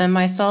larger than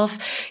myself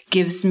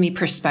gives me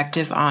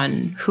perspective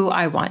on who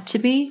I want to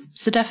be.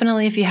 So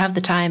definitely, if you have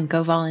the time,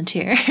 go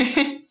volunteer.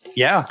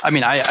 Yeah. I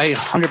mean, I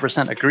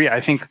 100% agree.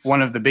 I think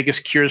one of the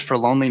biggest cures for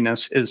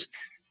loneliness is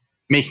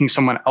making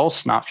someone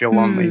else not feel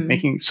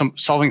lonely,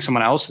 solving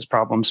someone else's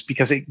problems,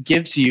 because it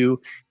gives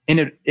you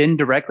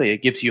indirectly,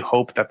 it gives you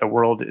hope that the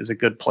world is a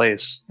good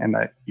place and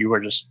that you are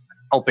just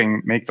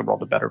helping make the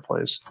world a better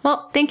place.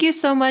 Well, thank you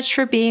so much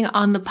for being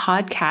on the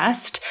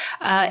podcast.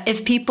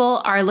 If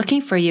people are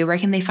looking for you, where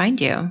can they find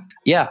you?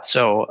 Yeah.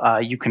 So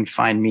you can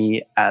find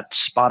me at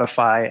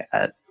Spotify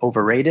at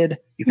Overrated.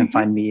 You can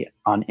find me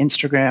on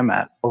Instagram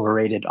at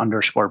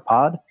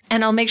overrated_pod.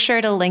 And I'll make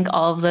sure to link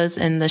all of those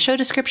in the show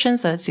description,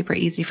 so it's super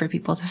easy for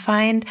people to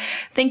find.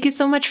 Thank you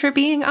so much for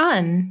being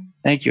on.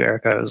 Thank you,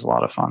 Erica. It was a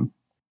lot of fun.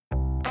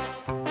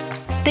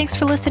 Thanks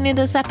for listening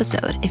to this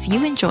episode. If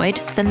you enjoyed,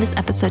 send this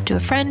episode to a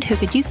friend who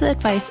could use the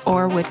advice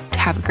or would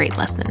have a great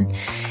lesson.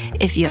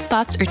 If you have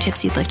thoughts or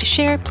tips you'd like to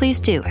share, please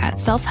do at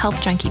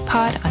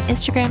selfhelpjunkiepod on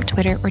Instagram,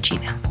 Twitter, or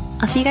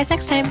Gmail. I'll see you guys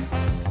next time.